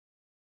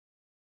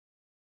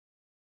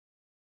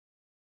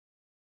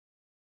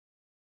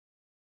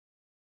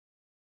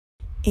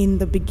In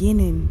the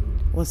beginning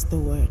was the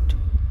Word,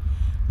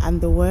 and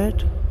the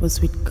Word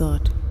was with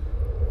God,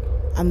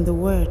 and the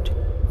Word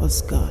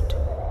was God.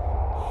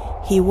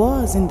 He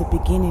was in the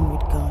beginning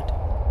with God.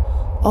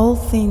 All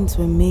things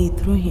were made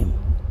through him,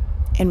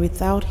 and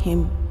without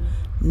him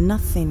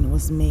nothing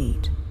was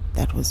made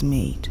that was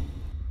made.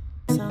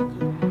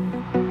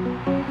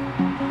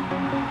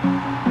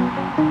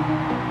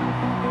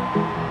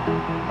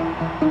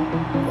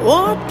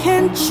 What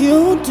can't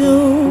you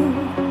do,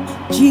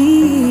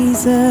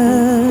 Jesus?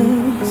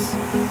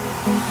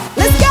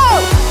 Let's go!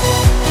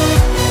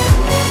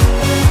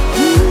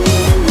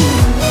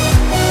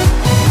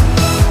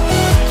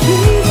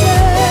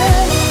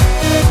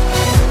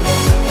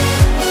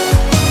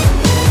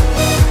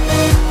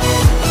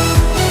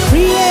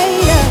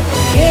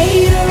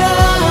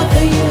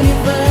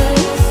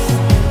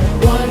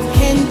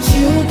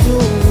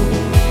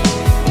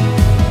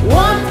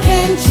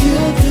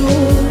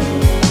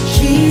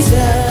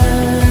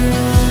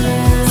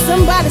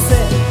 Somebody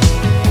said,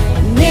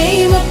 a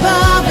name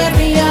above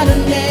every other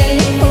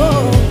name.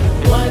 Oh,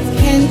 what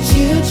can't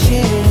you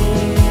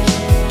change?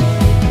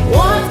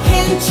 What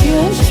can't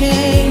you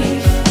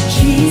change?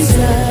 Jesus.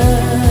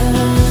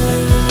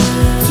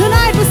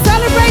 Tonight we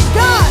celebrate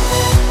God.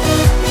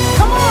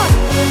 Come on,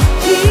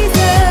 Jesus.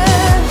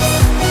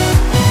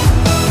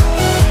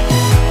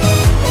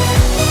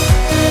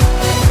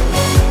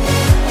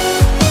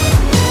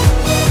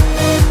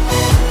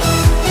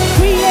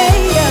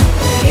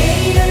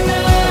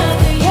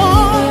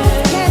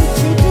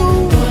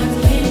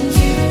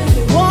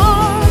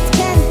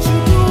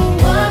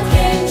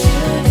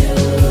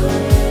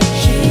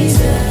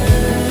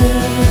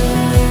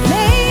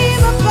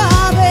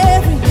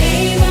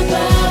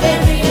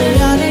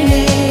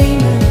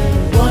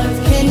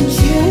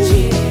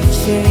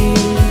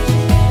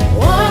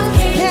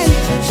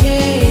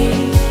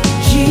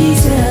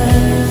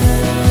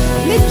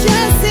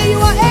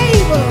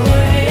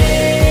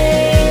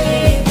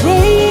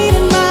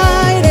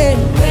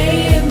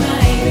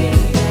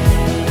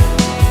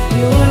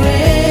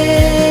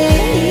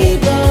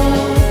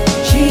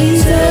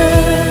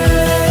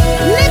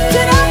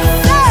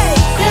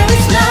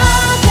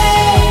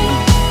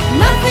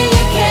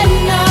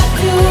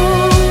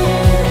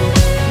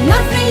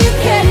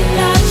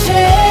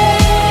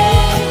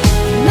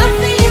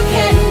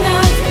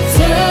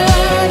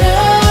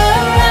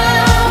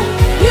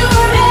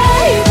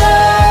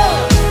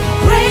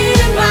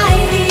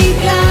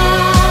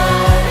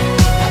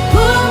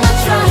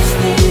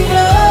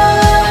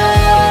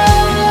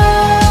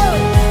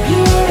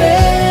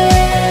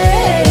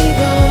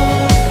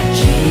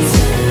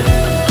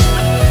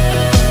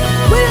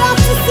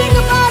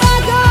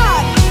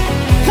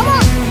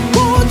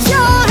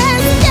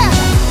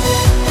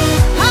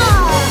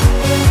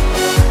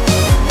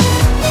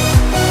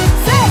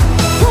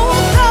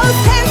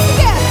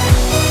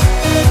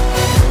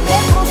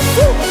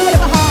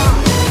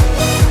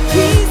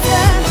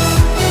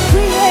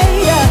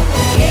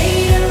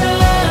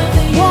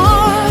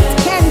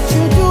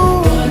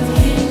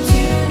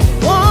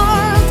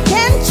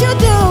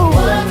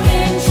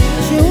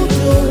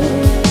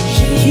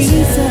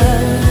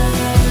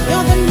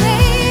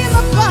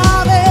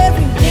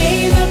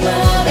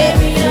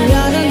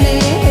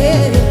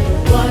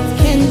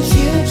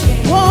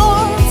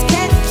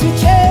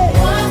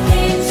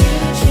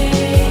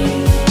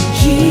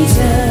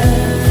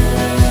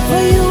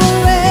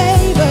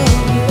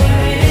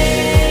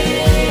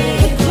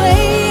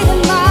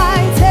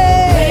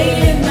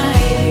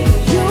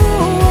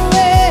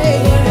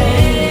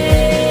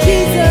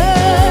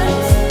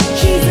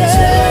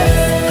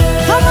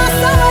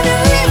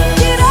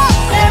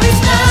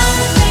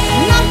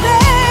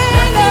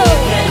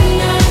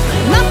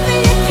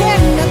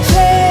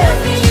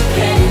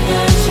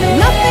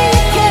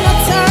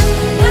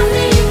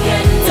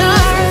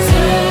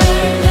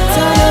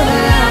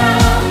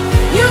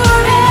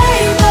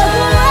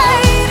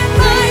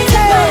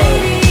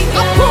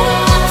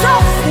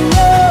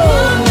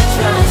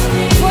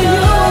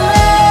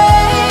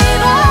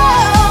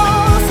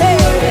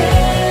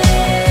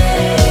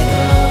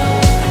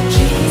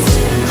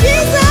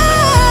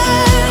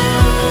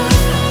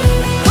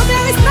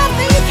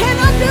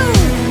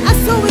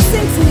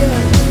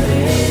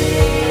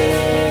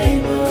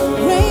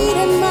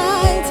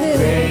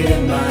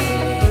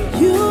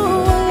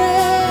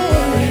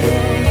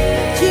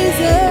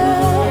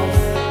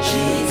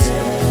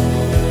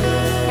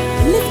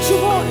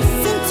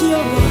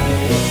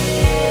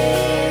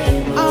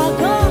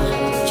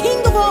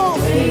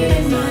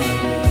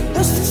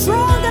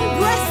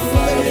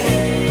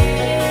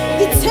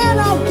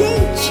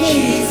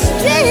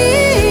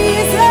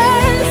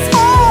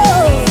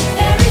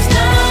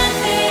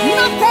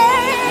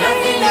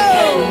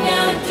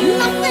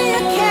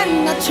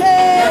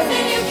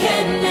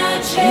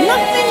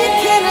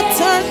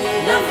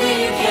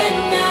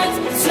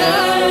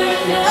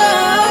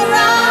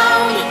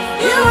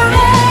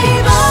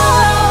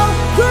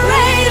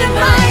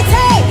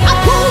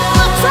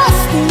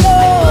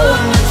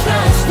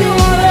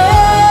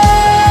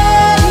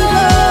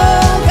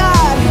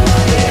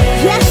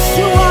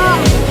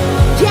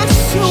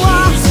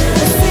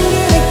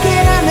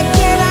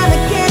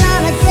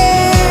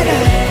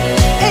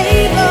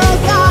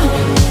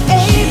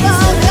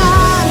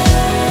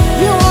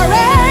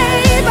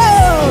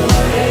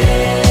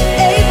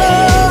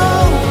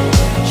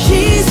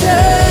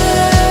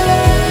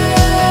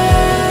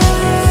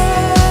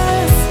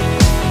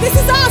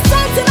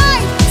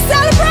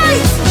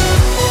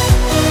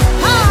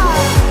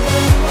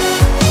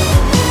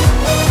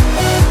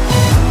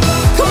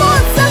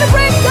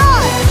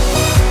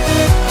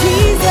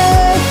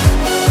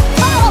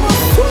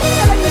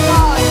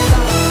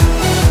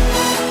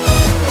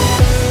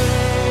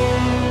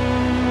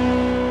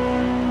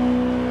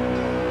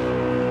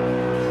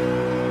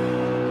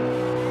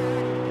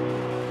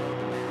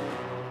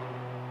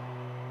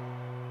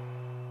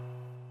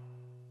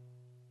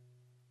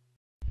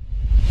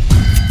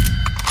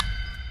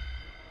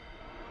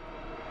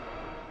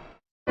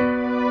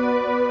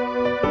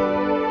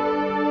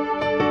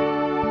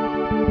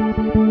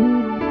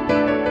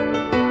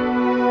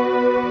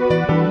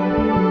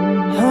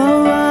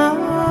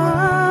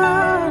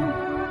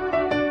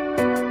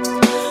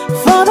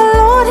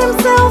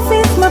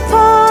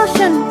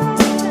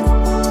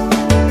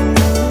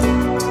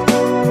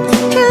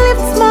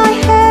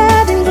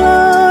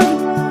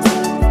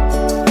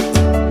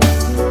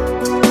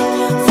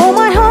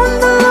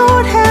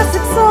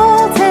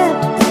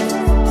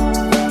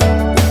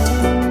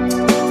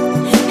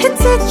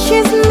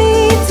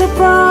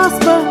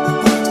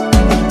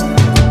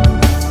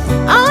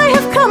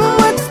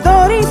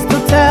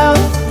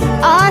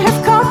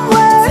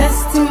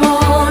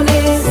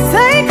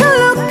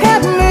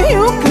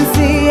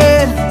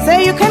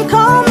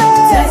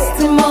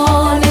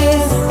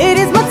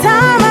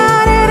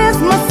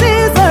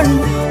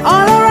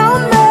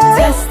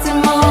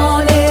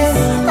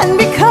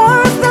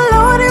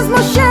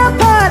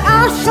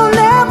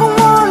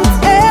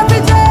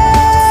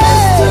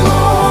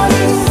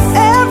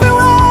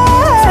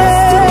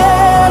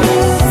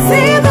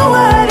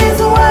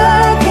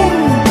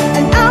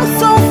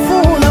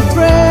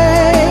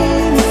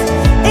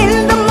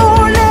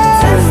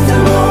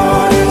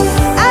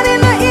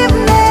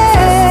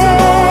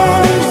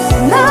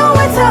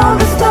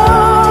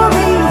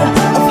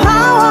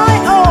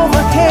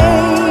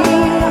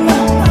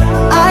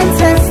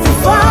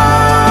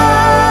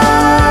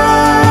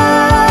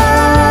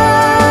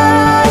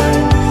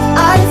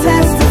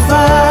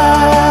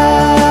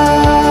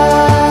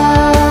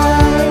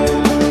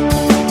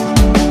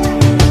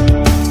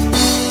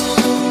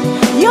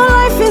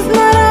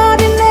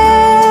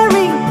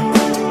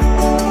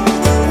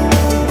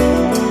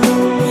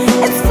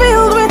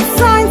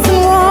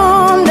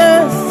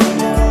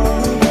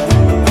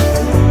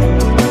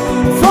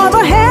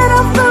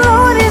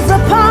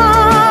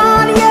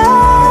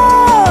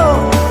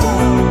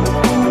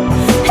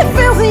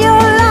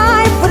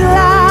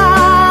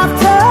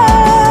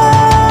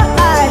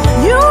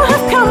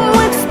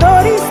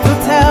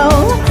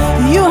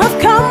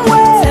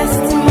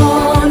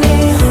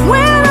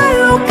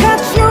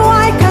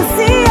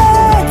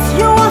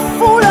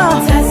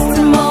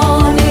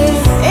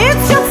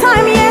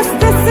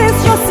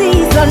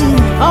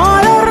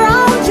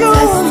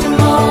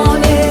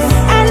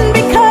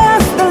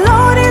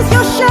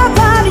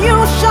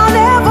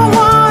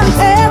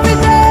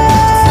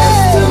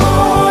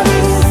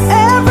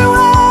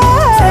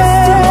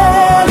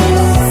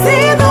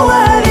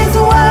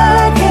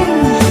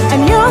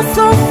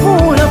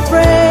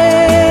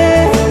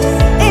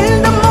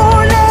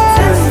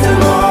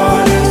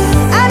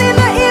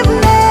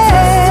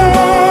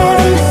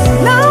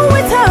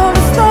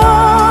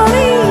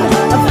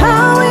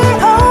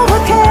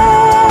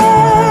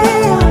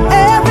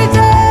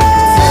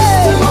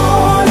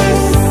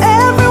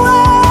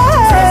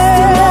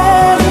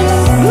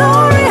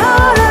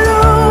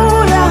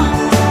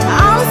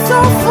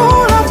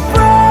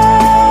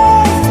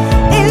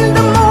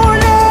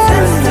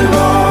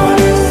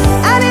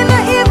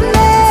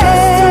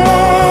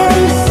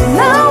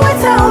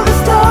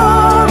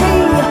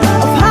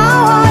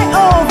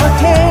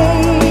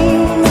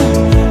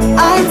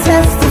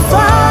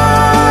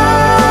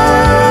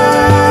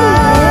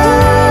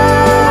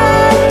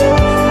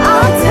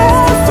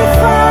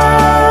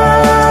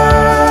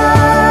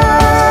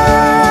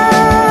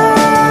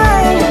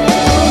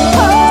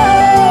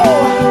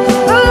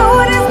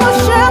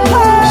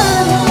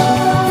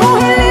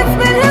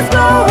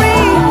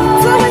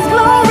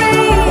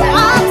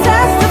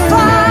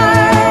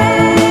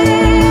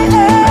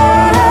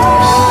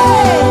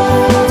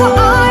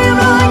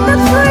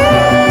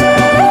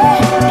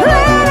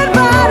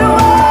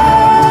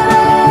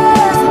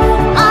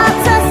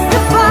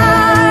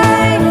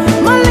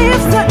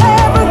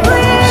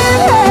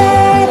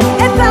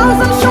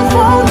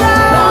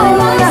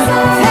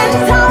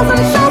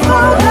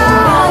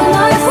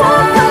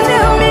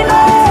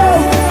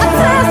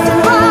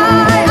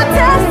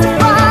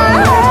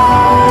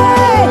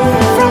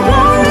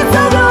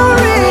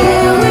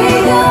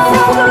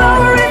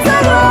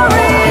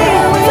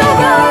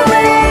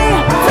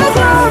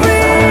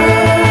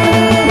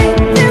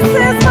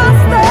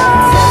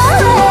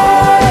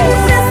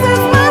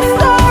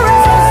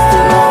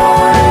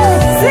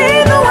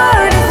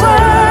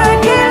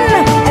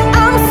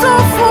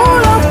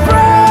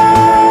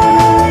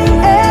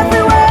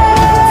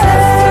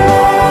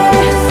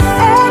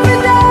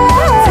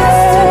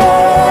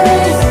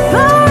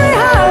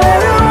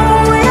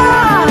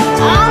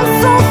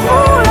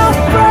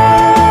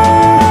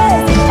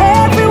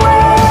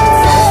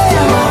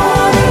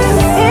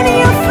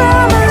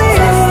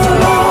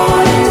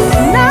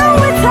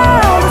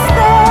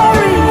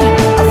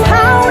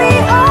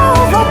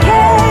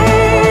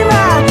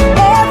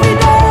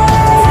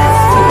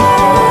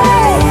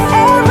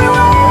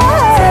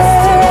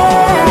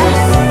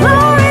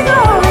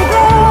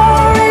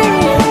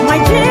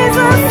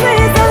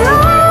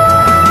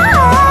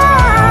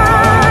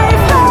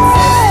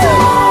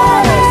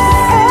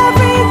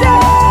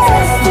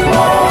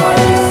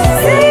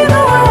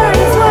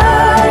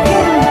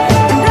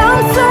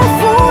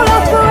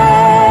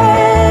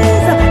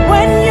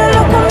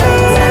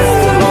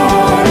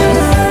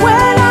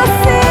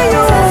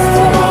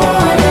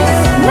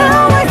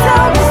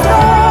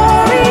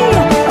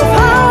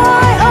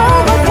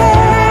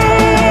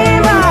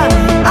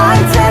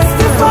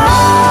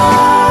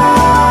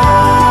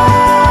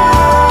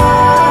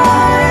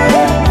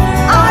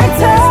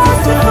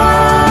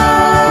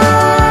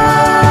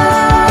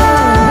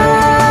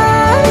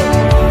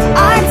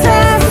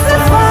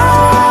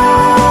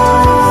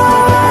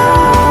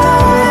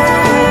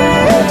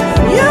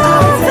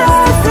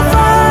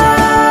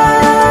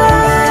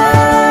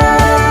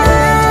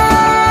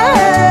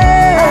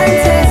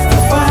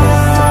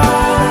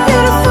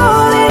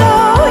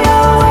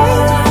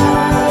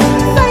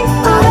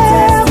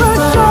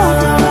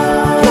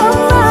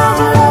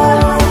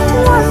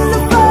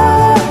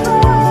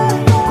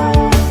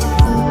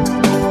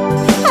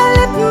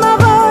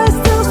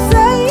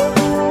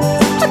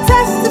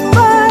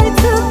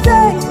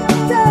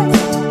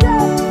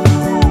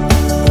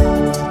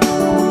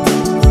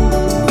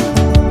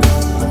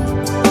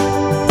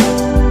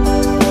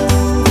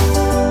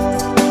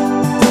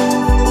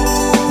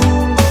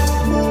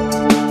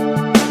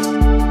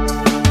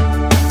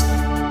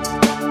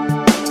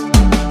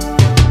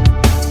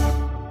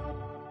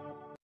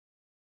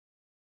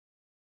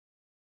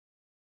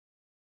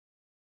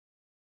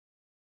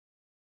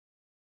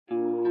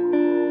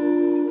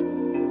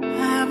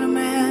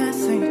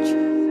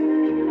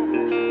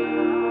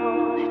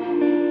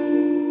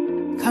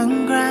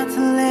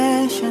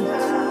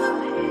 Congratulations.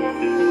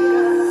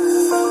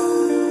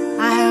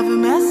 I have a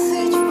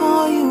message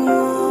for you.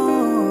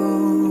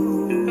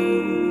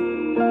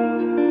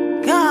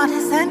 God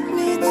has sent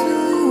me to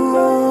you.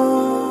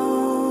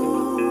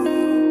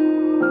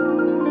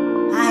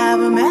 I have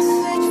a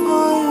message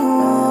for you.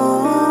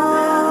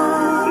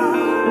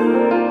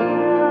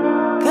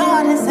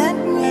 God has sent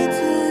me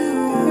to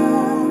you.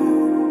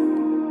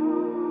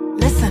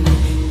 Listen,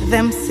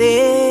 them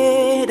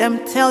say, them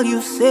tell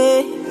you,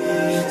 say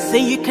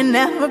you can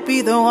never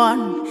be the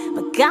one.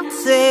 But God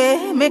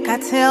say, make I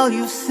tell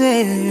you,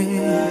 say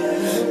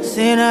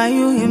now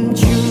you him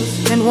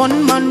choose. In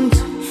 1 month,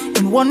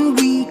 in 1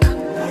 week,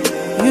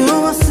 you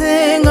will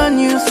sing a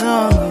new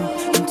song.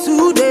 In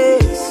 2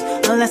 days,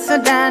 lesser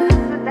than,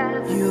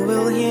 you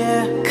will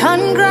hear.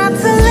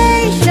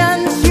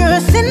 Congratulations,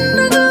 you're in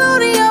the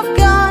glory of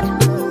God.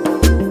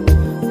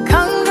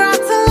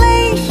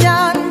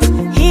 Congratulations,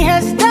 He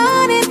has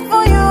done it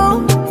for you.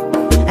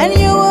 And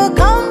you will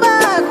come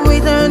back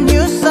with a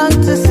new song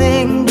to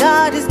sing.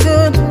 God is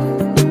good.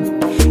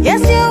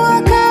 Yes, you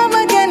will come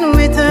again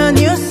with a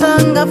new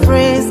song of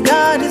praise.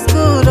 God is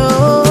good.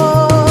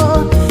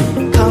 Oh,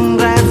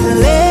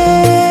 congratulations.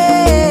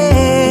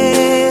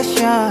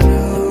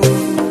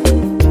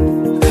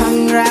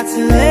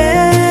 Congratulations.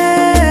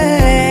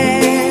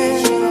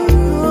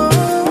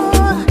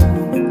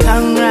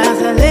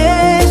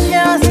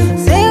 Congratulations.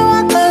 See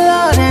what the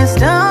Lord has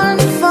done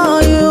for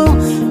you.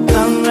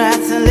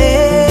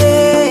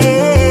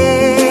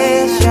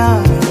 Congratulations.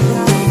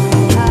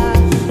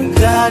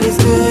 God is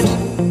good.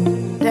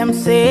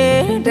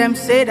 Them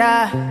say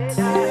that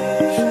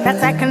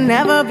I can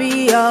never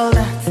be all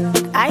that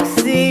I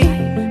see.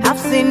 I've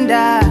seen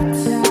that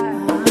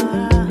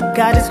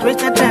God is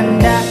greater than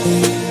that.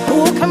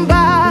 Who can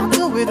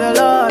battle with the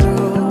Lord?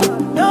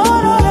 No,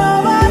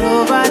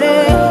 nobody.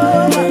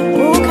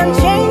 Who can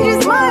change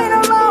His mind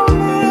about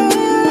me?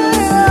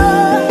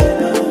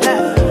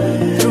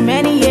 Through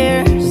many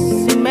years,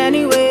 in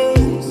many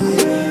ways,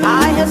 I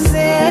have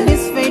seen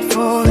His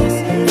faithfulness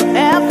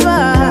forever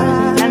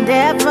and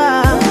ever.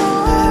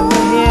 I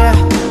will hear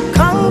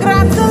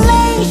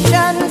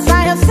congratulations. I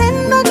have seen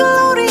the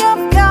glory of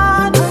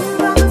God.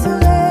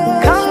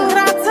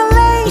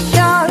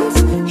 Congratulations,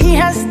 He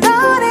has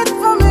done it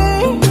for me.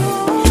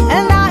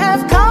 And I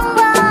have come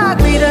back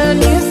with a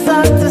new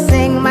song to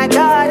sing. My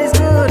God is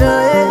good.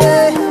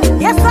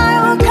 Yes,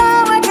 I will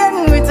come again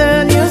with a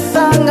new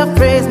song of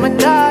praise. My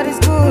God is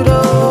good.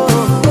 Oh,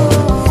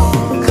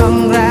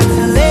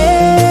 congratulations.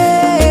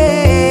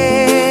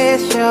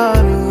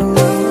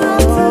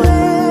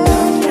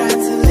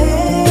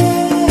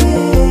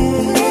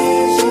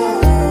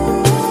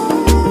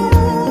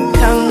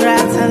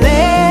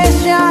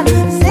 Congratulations.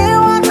 See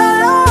what the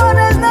Lord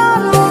has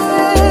done for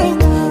me.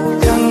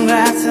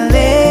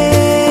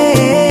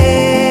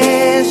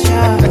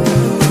 Congratulations.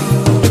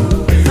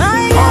 My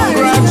God.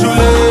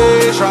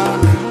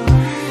 Congratulations,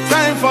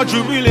 time for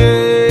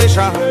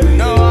jubilation.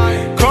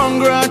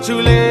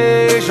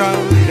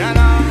 Congratulations,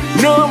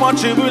 no more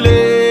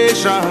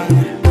tribulation.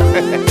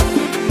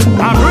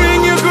 I bring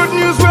you good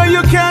news where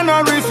you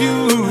cannot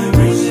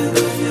refuse.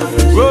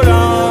 Good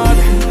Lord,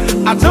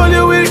 I told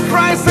you with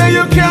Christ say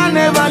you can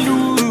never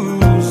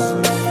lose.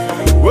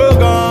 Well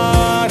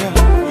God,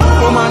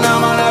 woman,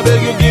 man, I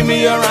beg you give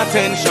me your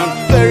attention.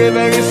 Very,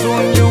 very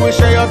soon you will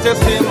share your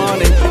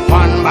testimony.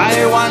 One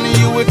by one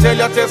you will tell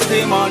your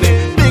testimony.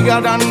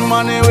 Bigger than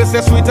money, we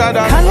say sweeter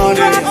than honey.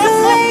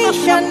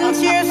 Congratulations,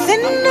 you're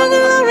in the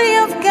glory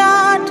of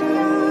God.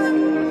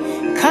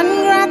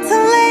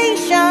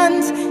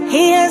 Congratulations,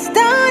 He has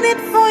done it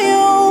for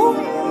you.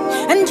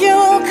 And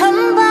you'll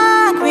come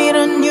back with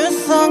a new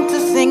song to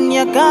sing.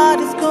 Your God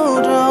is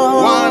good.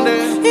 Oh, One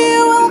day.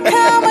 you will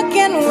come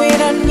again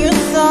with a new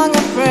song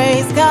of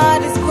praise.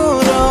 God is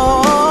good.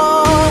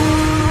 Oh,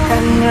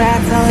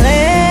 congratulations.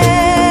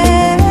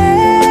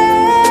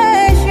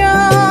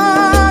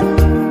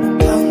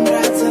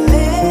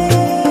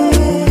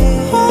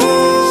 Congratulations.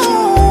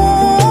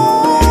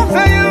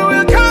 Say you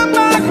will come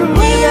back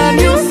with a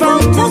new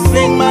song to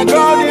sing. My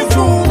God is good.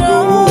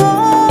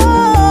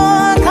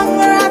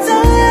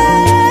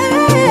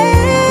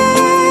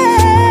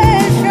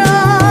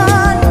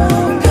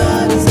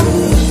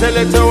 Tell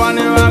little one,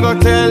 you a go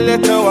tell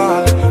little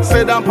one.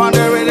 Sit down on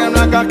the rhythm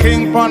like a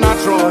king on a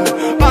throne.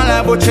 And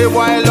I put you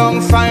boy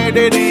alongside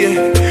the day.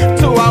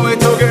 Two and we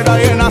together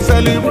in a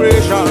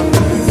celebration.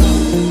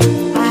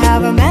 I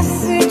have a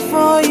message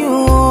for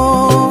you.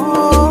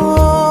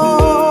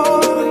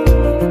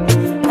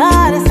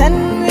 God has sent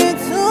me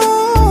to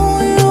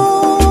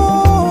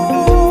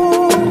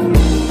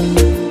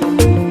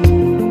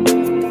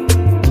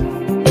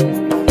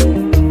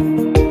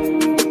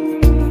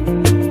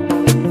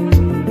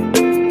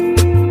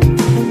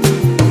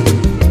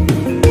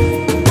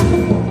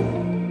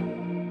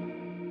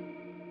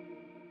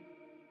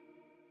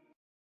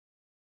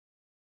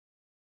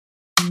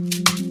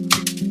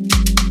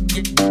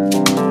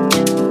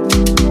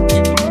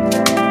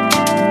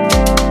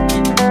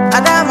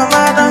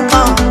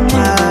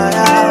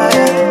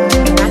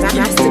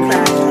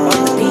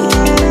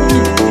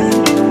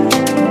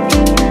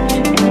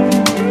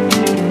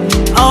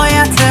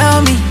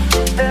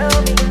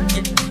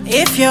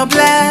you're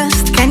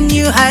blessed, can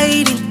you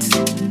hide it?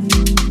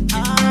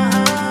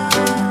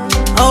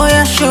 Oh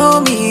yeah, show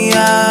me,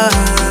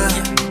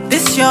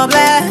 this your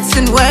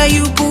blessing, where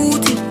you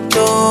put it,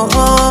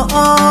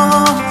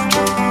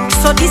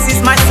 So this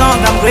is my song,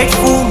 I'm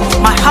grateful.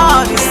 My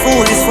heart is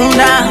full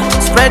now.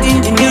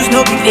 Spreading the news,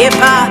 no be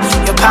paper.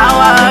 Your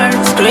power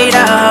is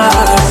greater.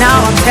 Now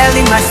I'm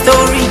telling my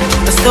story,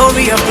 a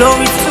story of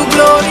glory to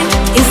glory.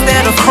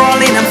 Instead of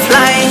crawling, I'm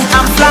flying.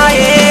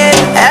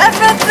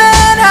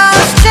 Everything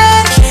has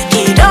changed.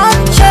 It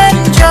don't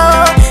change,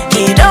 oh.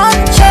 It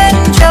don't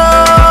change, oh.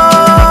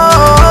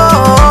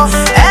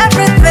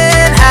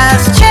 Everything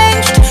has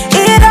changed.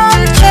 It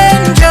don't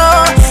change,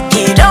 oh.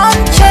 It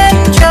don't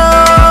change, oh.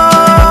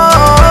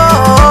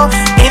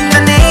 In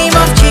the name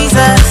of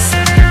Jesus.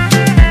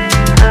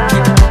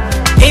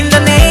 In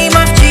the name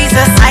of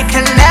Jesus, I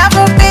can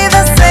never be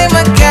the same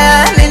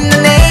again. In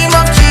the name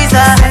of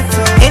Jesus.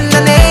 In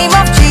the name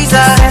of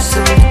Jesus,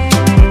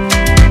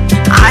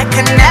 I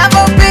can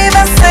never be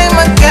the same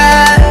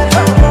again.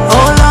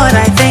 Oh Lord,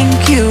 I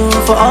thank you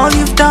for all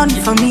you've done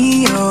for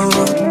me, oh.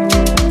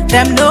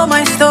 Them know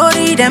my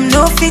story, them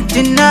no fit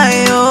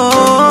deny,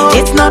 oh.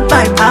 It's not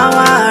by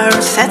power,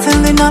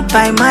 certainly not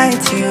by might,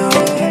 oh.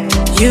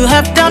 You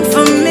have done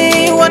for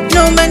me what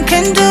no man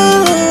can do.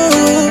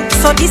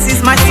 So this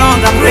is my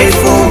song, I'm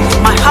grateful.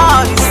 My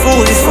heart is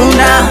full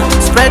now.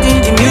 Spreading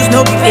the news,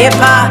 no be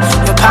paper.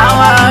 Your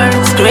power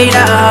is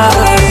greater.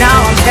 Now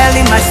I'm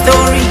telling my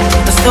story,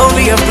 a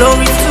story of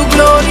glory to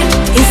glory.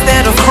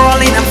 Instead of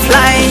crawling, I'm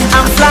flying.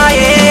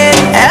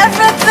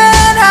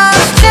 Everything has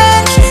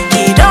changed.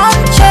 It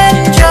don't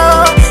change,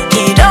 oh.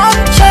 It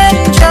don't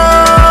change,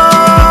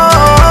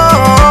 oh.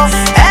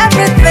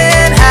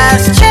 Everything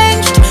has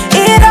changed.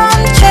 It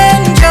don't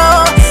change,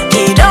 oh.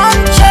 It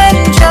don't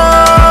change, oh.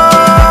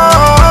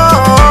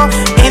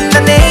 In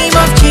the name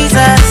of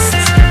Jesus.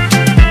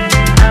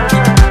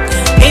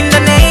 In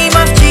the name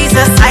of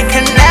Jesus, I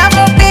can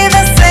never be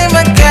the same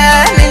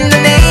again. In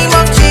the name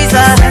of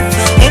Jesus.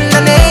 In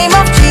the name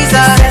of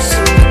Jesus,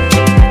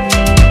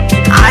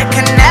 I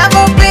can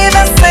never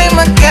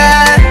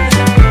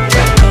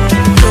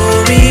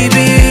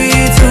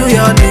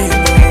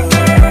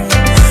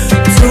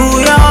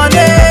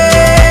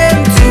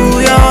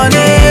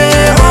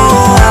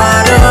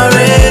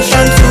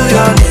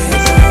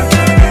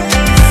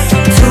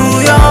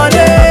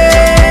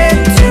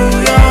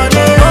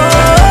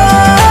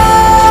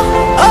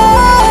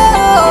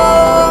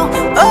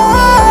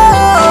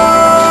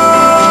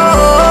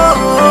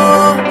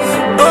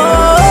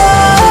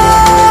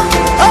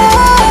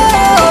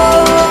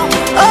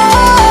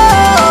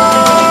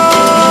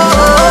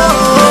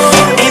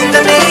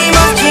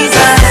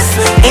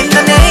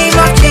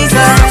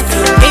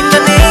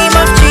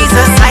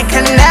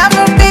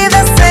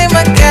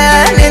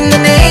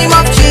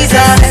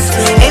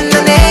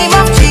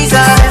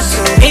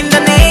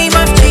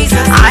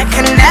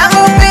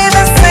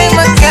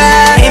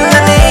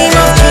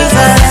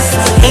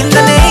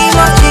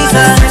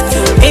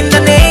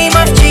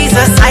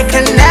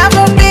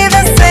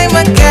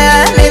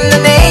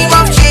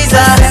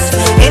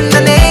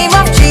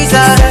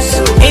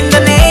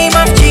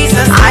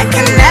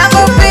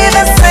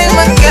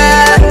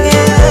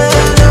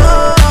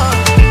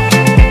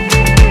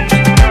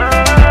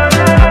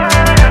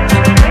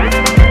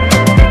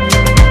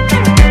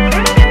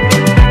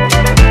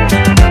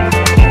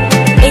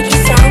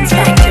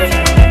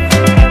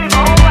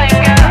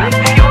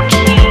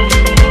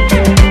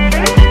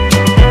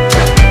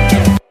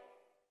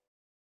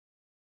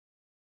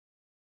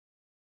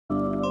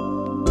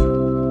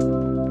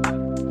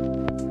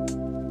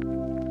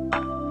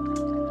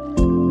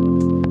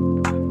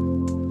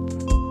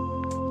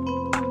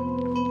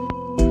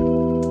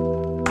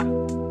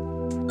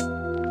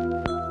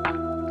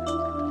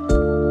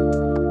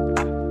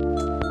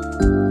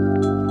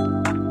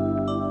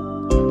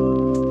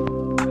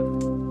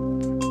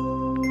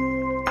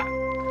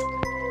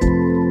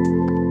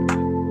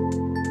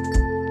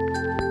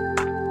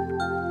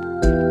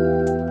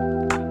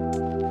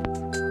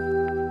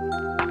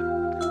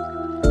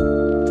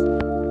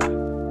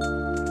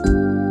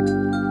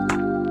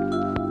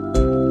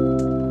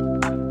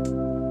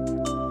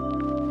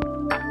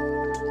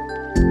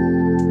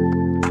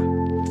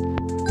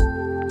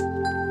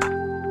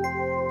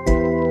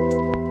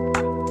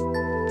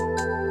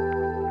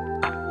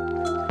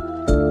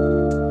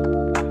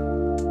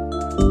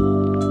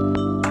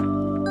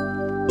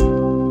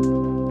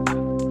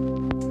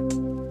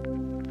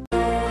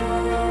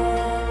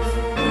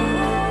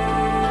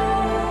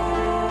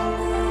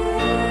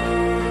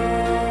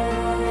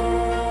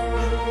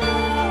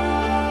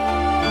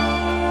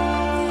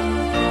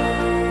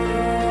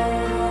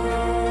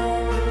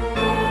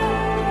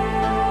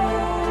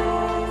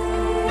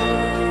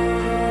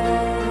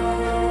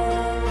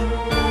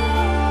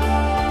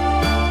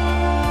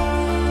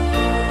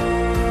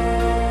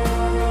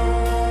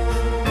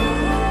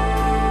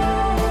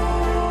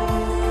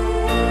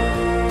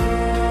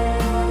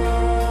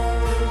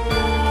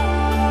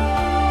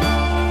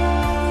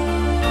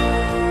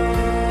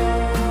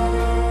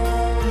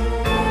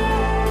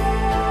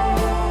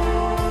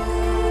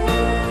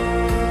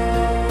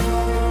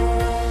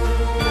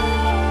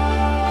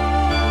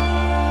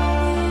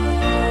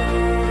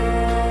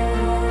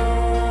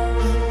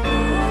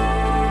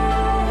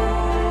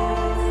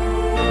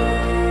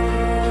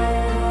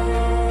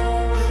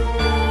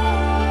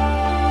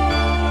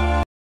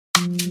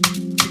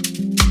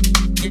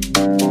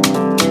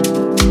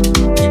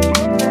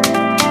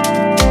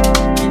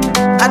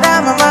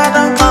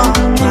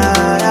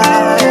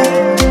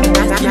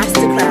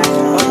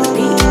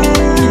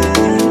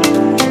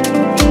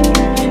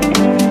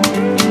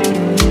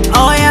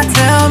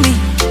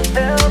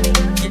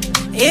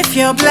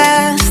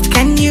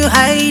can you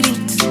hide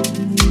it?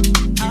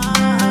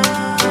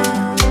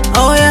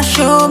 Oh yeah,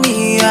 show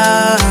me,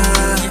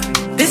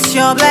 this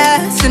your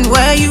blessing,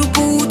 where you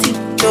put it,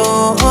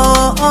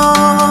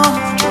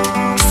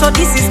 So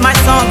this is my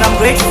song, I'm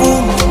grateful.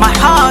 My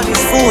heart is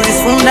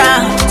full now.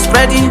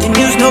 Spreading the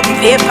news, no be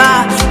paper.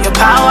 Your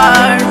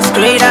power is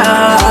greater.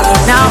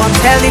 Now I'm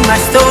telling my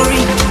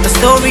story, the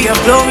story of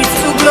glory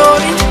to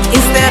glory.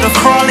 Instead of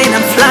crawling,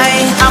 I'm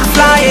flying, I'm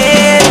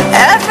flying.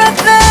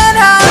 Everything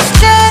has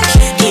changed,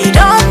 it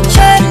don't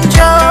change,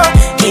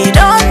 it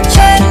don't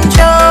change,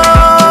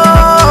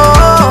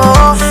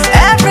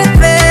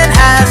 Everything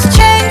has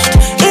changed,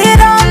 it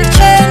don't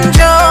change,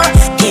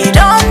 it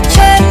don't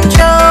change,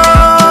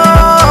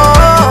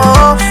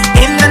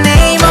 In the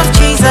name of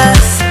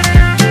Jesus,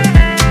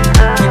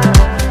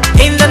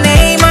 in the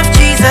name of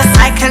Jesus,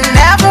 I can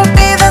never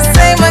be the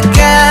same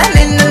again.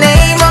 In the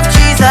name of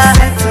Jesus,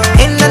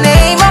 in the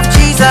name of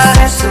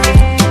Jesus,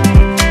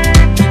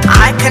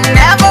 I can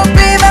never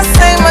be the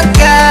same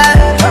again.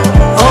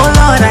 Oh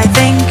Lord, I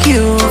thank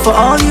you for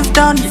all you've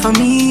done for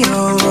me,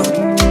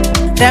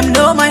 Them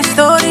know my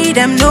story,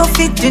 them no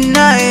fit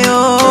deny,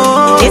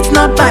 It's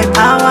not by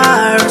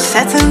power,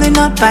 certainly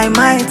not by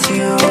might,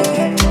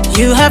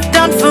 You have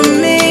done for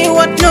me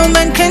what no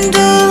man can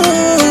do.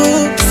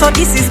 So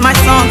this is my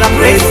song, I'm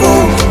grateful.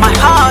 My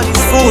heart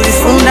is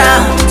full now.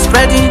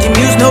 Spreading the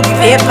news, no be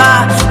paper.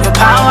 Your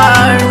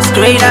power is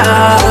greater.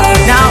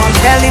 Now I'm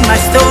telling my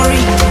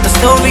story, the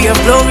story of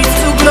glory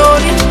to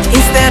glory.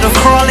 Instead of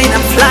crawling,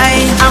 I'm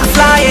flying, I'm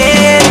flying.